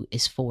who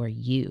is for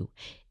you.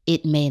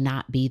 It may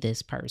not be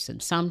this person.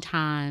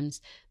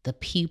 Sometimes the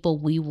people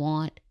we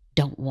want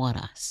don't want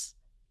us.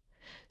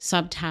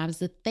 Sometimes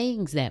the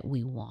things that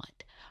we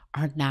want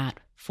are not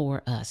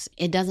for us.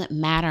 It doesn't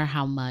matter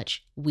how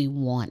much we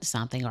want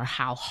something or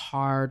how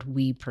hard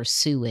we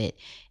pursue it.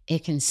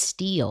 It can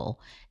still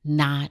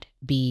not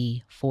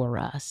be for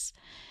us.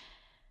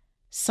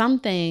 Some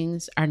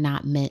things are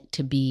not meant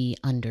to be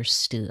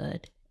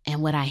understood.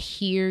 And what I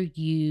hear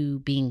you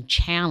being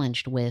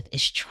challenged with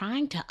is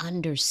trying to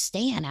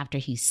understand after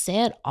he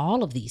said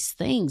all of these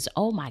things.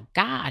 Oh my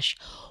gosh,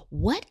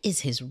 what is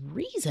his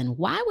reason?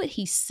 Why would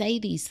he say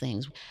these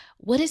things?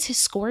 What is his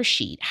score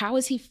sheet? How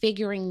is he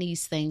figuring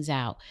these things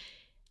out?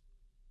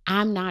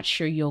 I'm not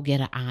sure you'll get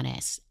an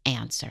honest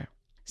answer.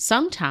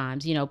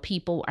 Sometimes,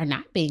 people are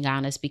not being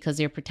honest because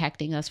they're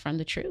protecting us from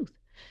the truth.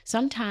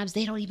 Sometimes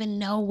they don't even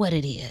know what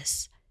it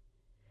is.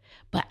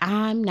 But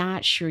I'm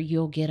not sure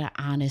you'll get an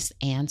honest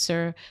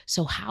answer.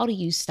 So how do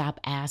you stop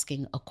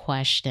asking a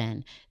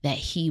question that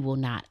he will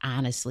not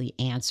honestly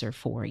answer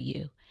for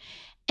you?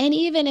 And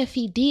even if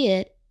he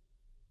did,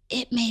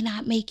 it may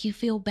not make you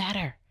feel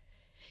better.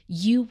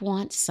 You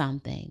want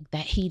something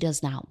that he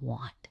does not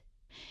want.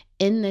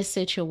 In this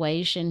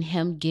situation,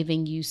 him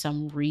giving you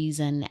some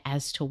reason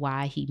as to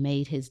why he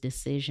made his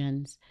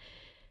decisions,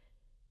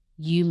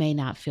 you may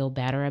not feel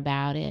better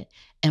about it.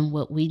 And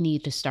what we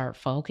need to start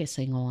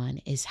focusing on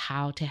is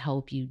how to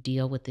help you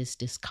deal with this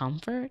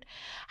discomfort,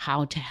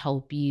 how to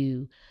help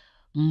you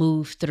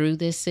move through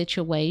this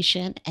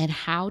situation, and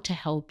how to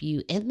help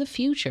you in the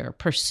future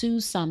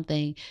pursue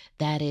something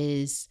that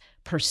is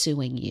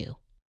pursuing you.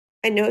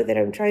 I know that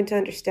I'm trying to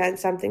understand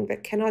something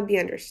that cannot be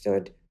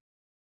understood.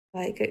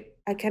 Like,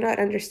 I cannot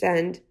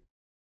understand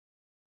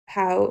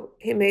how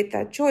he made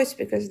that choice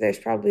because there's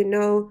probably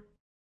no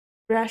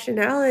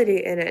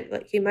rationality in it.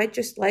 Like, he might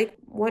just like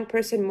one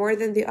person more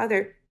than the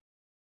other.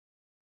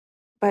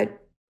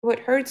 But what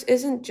hurts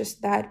isn't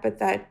just that, but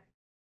that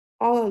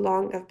all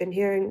along I've been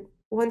hearing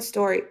one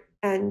story,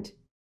 and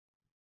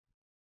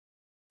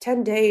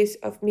 10 days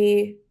of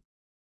me,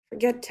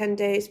 forget 10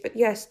 days, but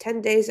yes,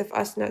 10 days of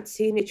us not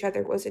seeing each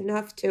other was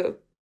enough to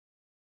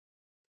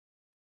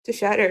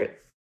shatter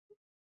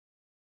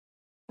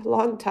a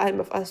long time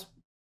of us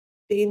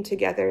being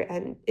together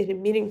and in a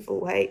meaningful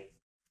way.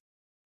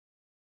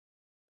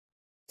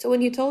 So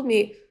when you told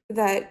me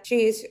that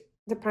she's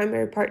the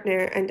primary partner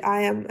and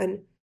I am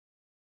an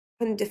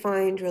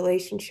undefined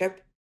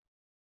relationship,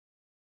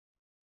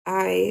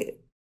 I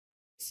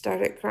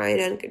started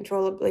crying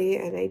uncontrollably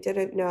and I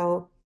didn't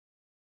know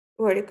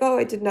where to go.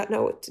 I did not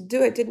know what to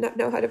do. I did not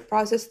know how to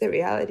process the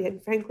reality.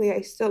 And frankly,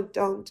 I still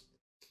don't.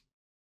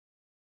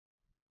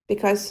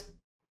 Because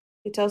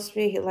he tells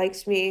me he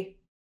likes me.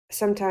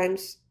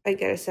 Sometimes I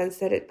get a sense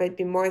that it might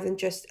be more than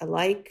just a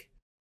like.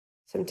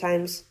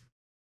 Sometimes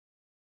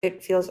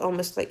it feels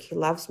almost like he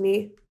loves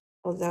me,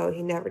 although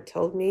he never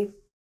told me.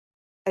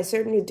 I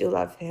certainly do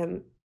love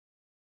him.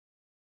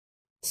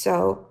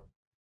 So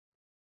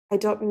I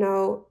don't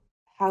know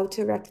how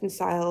to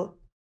reconcile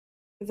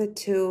the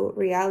two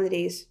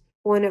realities,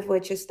 one of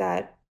which is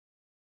that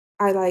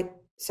I like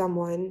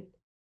someone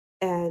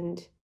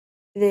and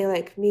they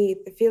like me.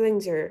 The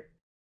feelings are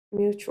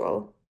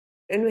mutual,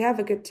 and we have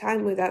a good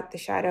time without the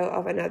shadow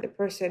of another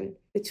person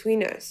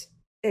between us.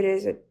 It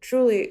is a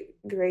truly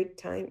great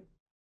time.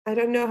 I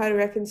don't know how to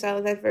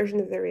reconcile that version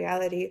of the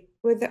reality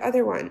with the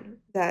other one,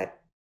 that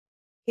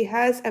he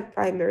has a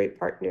primary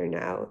partner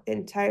now,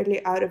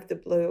 entirely out of the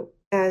blue,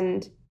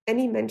 and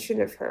any mention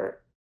of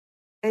her,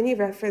 any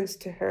reference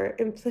to her,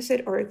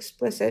 implicit or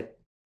explicit,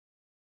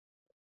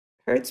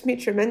 hurts me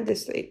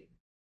tremendously,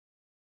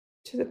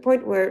 to the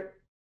point where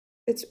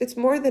it's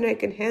more than I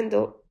can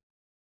handle.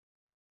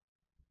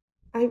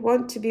 I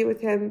want to be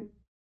with him,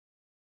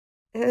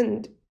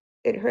 and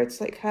it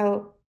hurts like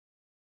hell.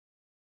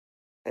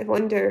 I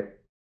wonder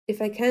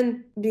if I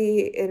can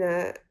be in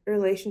a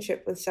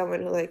relationship with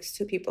someone who likes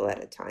two people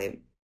at a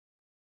time.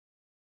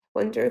 I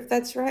wonder if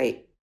that's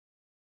right.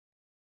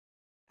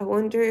 I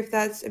wonder if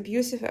that's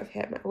abusive of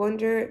him. I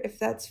wonder if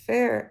that's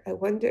fair. I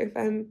wonder if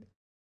I'm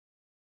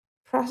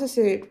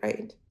processing it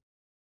right.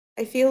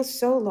 I feel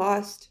so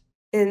lost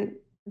in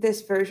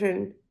this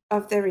version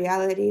of the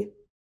reality,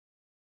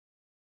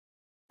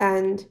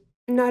 and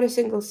not a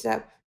single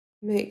step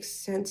makes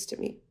sense to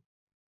me.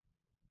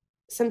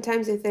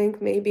 Sometimes I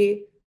think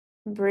maybe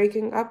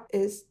breaking up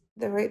is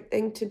the right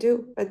thing to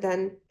do, but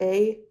then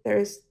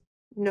there's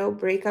no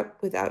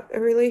breakup without a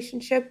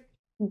relationship.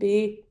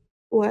 B,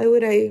 why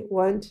would I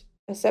want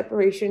a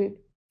separation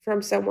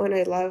from someone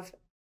I love,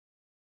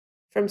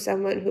 from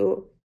someone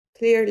who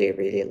clearly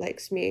really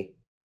likes me,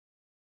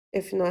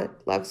 if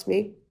not loves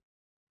me?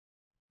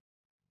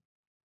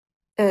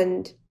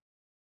 And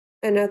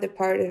another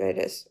part of it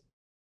is,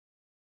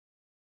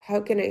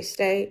 how can I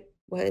stay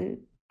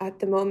when at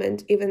the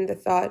moment, even the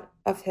thought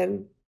of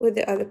him with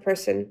the other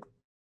person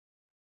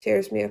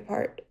tears me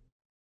apart?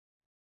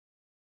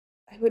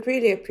 I would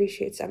really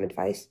appreciate some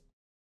advice.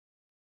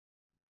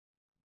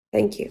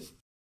 Thank you.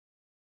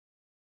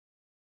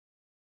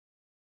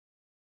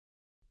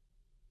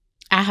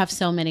 I have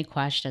so many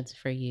questions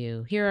for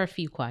you. Here are a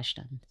few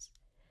questions.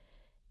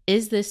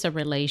 Is this a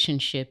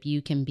relationship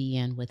you can be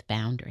in with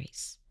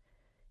boundaries?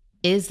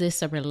 Is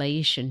this a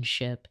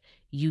relationship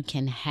you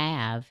can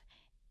have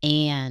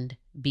and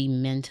be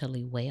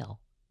mentally well?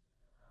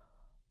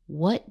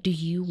 What do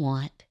you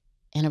want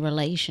in a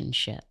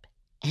relationship?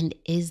 And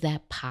is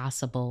that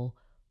possible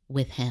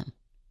with him?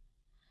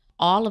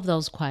 All of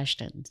those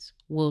questions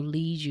will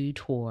lead you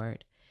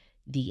toward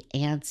the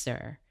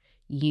answer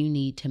you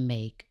need to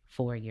make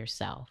for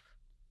yourself.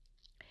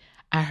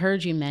 I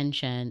heard you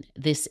mention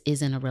this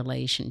isn't a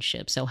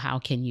relationship, so how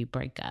can you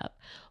break up?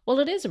 Well,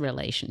 it is a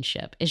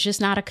relationship. It's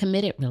just not a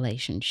committed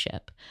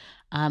relationship.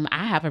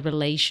 I have a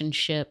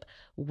relationship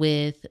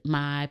with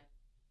my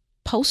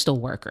postal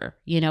worker.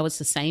 It's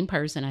the same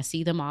person. I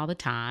see them all the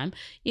time.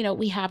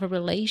 We have a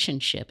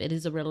relationship. It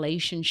is a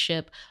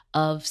relationship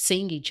of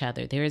seeing each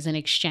other. There is an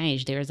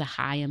exchange. There is a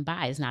high and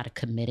by. It's not a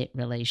committed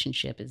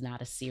relationship. It's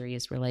not a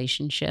serious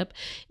relationship.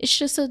 It's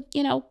just a,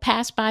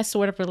 pass by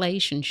sort of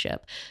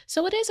relationship.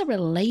 So it is a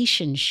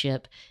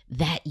relationship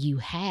that you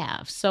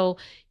have. So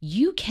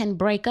you can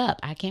break up.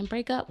 I can't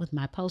break up with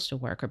my postal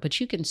worker, but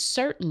you can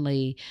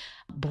certainly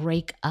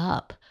break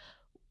up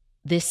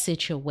this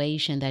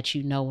situation that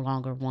you no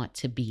longer want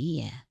to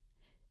be in.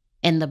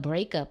 And the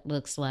breakup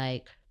looks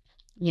like,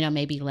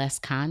 maybe less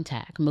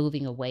contact,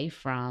 moving away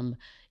from,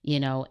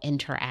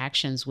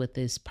 interactions with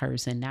this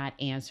person, not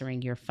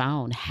answering your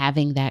phone,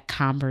 having that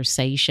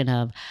conversation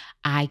of,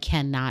 I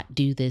cannot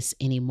do this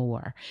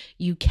anymore.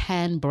 You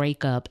can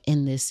break up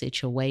in this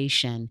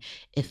situation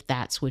if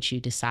that's what you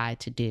decide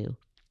to do.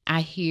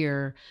 I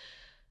hear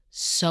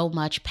so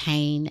much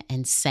pain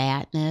and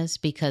sadness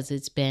because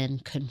it's been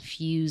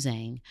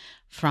confusing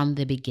from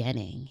the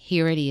beginning.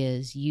 Here it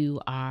is.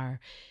 You are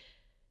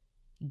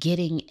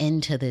getting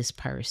into this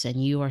person.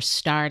 You are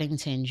starting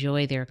to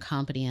enjoy their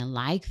company and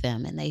like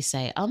them. And they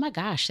say, oh my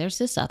gosh, there's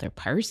this other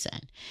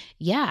person.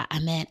 Yeah,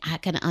 I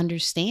can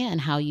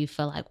understand how you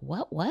feel like,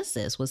 what was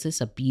this? Was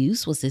this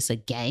abuse? Was this a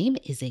game?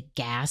 Is it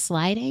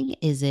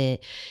gaslighting?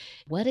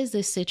 What is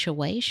this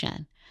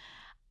situation?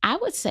 I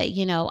would say,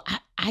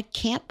 I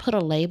can't put a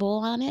label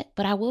on it,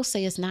 but I will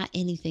say it's not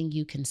anything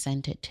you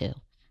consented to.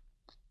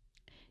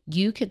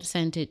 You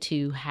consented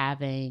to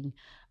having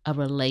a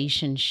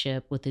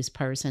relationship with this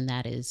person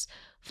that is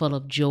full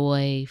of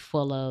joy,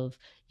 full of,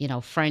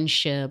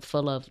 friendship,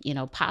 full of,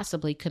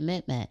 possibly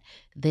commitment.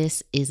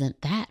 This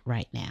isn't that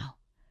right now.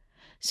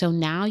 So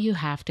now you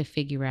have to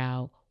figure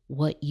out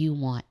what you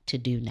want to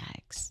do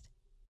next.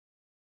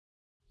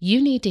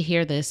 You need to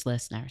hear this,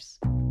 listeners.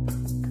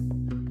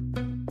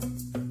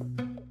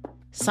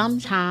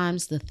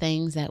 Sometimes the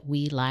things that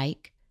we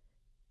like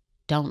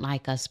don't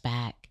like us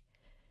back.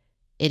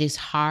 It is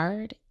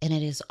hard, and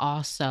it is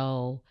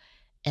also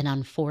an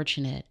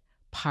unfortunate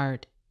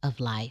part of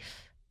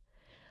life.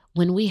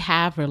 When we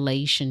have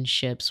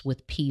relationships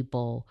with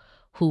people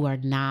who are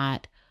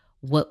not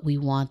what we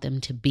want them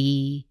to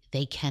be,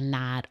 they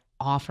cannot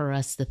offer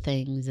us the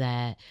things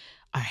that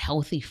are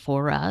healthy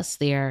for us.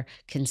 They're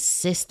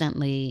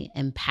consistently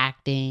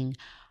impacting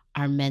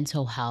our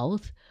mental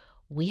health.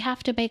 We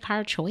have to make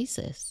hard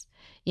choices.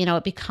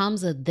 It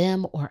becomes a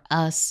them or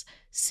us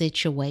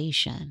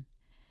situation.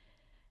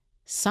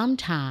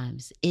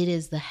 Sometimes it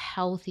is the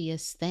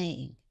healthiest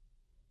thing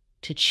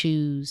to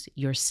choose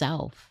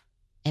yourself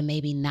and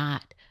maybe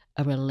not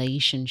a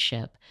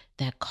relationship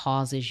that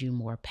causes you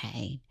more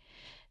pain.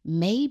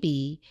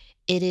 Maybe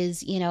it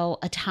is,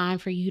 a time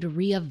for you to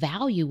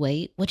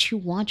reevaluate what you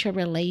want your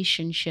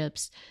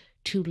relationships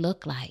to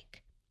look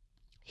like.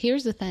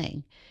 Here's the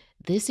thing.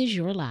 This is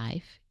your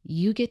life.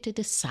 You get to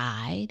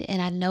decide.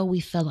 And I know we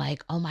feel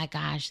like, oh my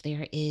gosh,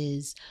 there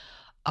is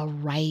a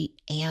right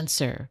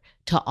answer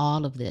to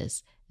all of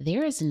this.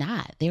 There is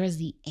not. There is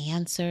the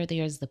answer.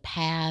 There's the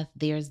path.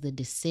 There's the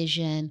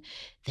decision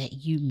that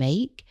you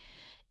make.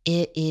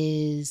 It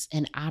is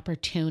an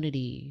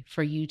opportunity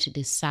for you to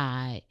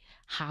decide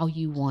how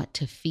you want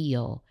to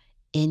feel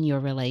in your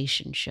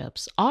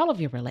relationships, all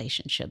of your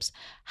relationships.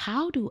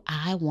 How do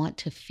I want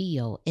to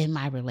feel in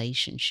my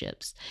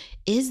relationships?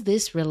 Is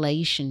this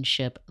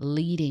relationship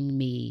leading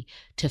me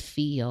to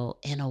feel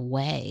in a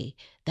way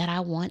that I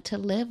want to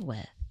live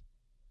with?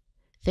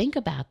 Think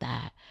about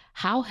that.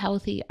 How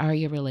healthy are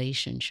your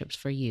relationships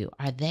for you?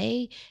 Are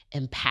they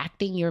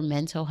impacting your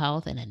mental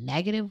health in a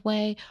negative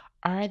way?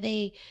 Are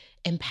they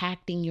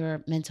impacting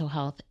your mental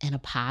health in a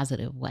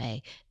positive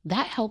way?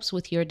 That helps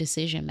with your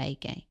decision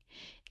making.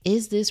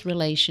 Is this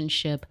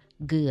relationship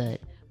good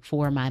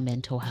for my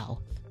mental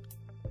health?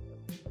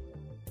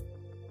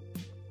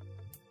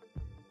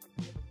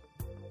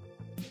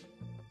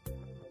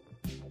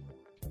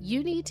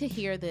 You Need to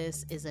Hear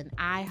This is an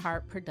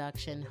iHeart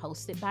production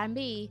hosted by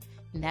me,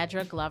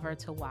 Nedra Glover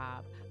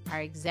Tawwab.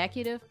 Our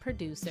executive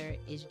producer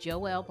is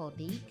Joelle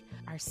Monique.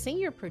 Our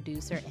senior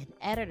producer and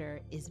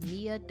editor is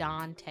Mia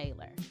Dawn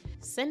Taylor.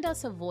 Send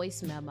us a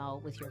voice memo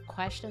with your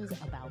questions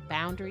about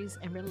boundaries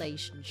and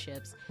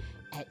relationships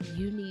at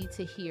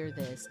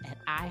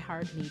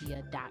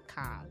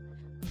youneedtohearthis@iheartmedia.com.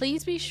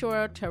 Please be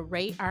sure to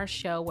rate our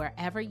show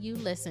wherever you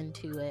listen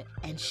to it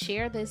and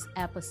share this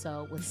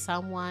episode with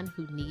someone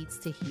who needs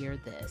to hear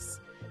this.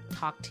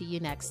 Talk to you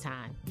next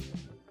time.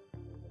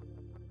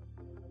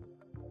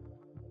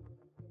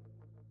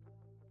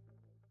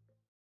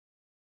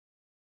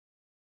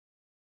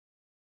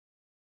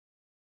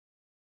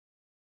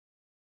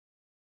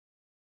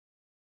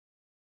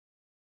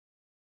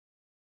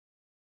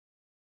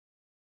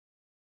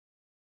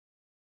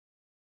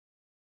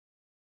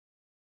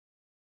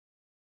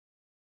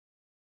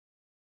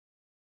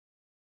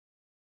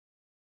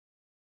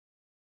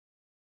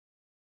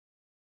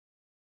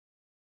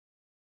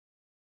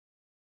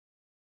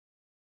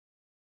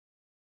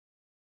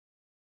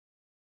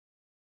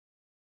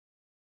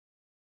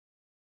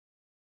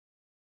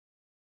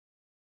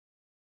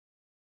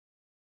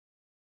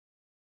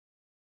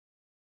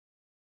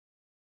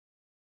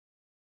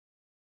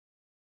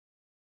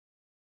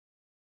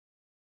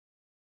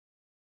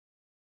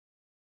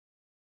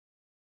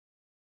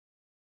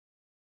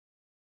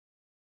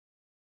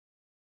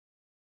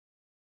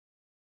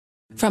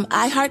 From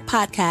iHeart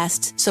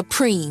Podcasts,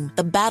 Supreme,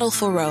 The Battle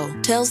for Roe,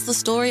 tells the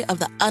story of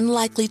the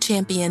unlikely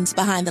champions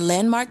behind the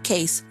landmark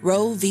case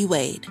Roe v.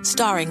 Wade.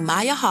 Starring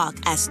Maya Hawke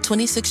as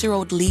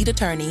 26-year-old lead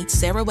attorney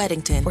Sarah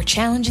Weddington. We're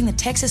challenging the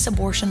Texas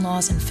abortion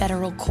laws in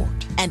federal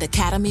court. And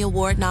Academy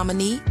Award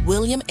nominee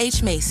William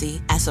H.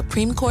 Macy as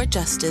Supreme Court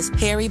Justice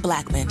Harry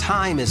Blackmun.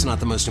 Time is not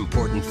the most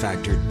important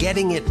factor.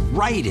 Getting it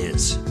right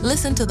is.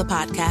 Listen to the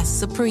podcast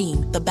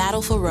Supreme, The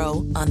Battle for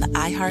Roe on the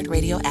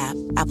iHeartRadio app,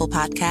 Apple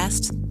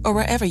Podcasts, or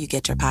wherever you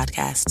get your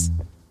podcasts.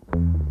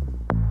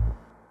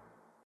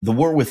 The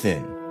War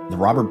Within, the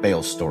Robert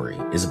Bales story,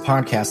 is a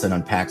podcast that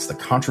unpacks the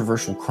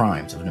controversial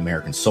crimes of an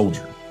American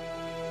soldier,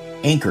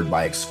 anchored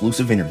by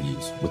exclusive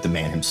interviews with the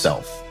man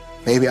himself.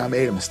 Maybe I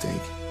made a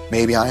mistake.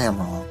 Maybe I am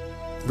wrong.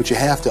 But you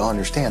have to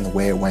understand the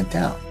way it went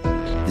down.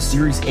 The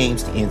series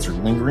aims to answer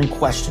lingering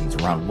questions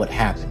around what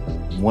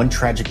happened one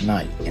tragic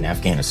night in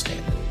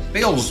Afghanistan.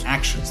 Bales'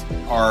 actions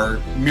are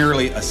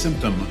merely a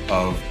symptom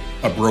of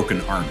a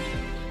broken army.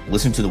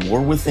 Listen to The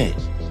War Within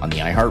on the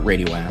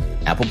iHeartRadio app,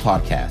 Apple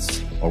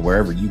Podcasts, or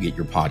wherever you get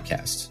your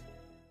podcasts.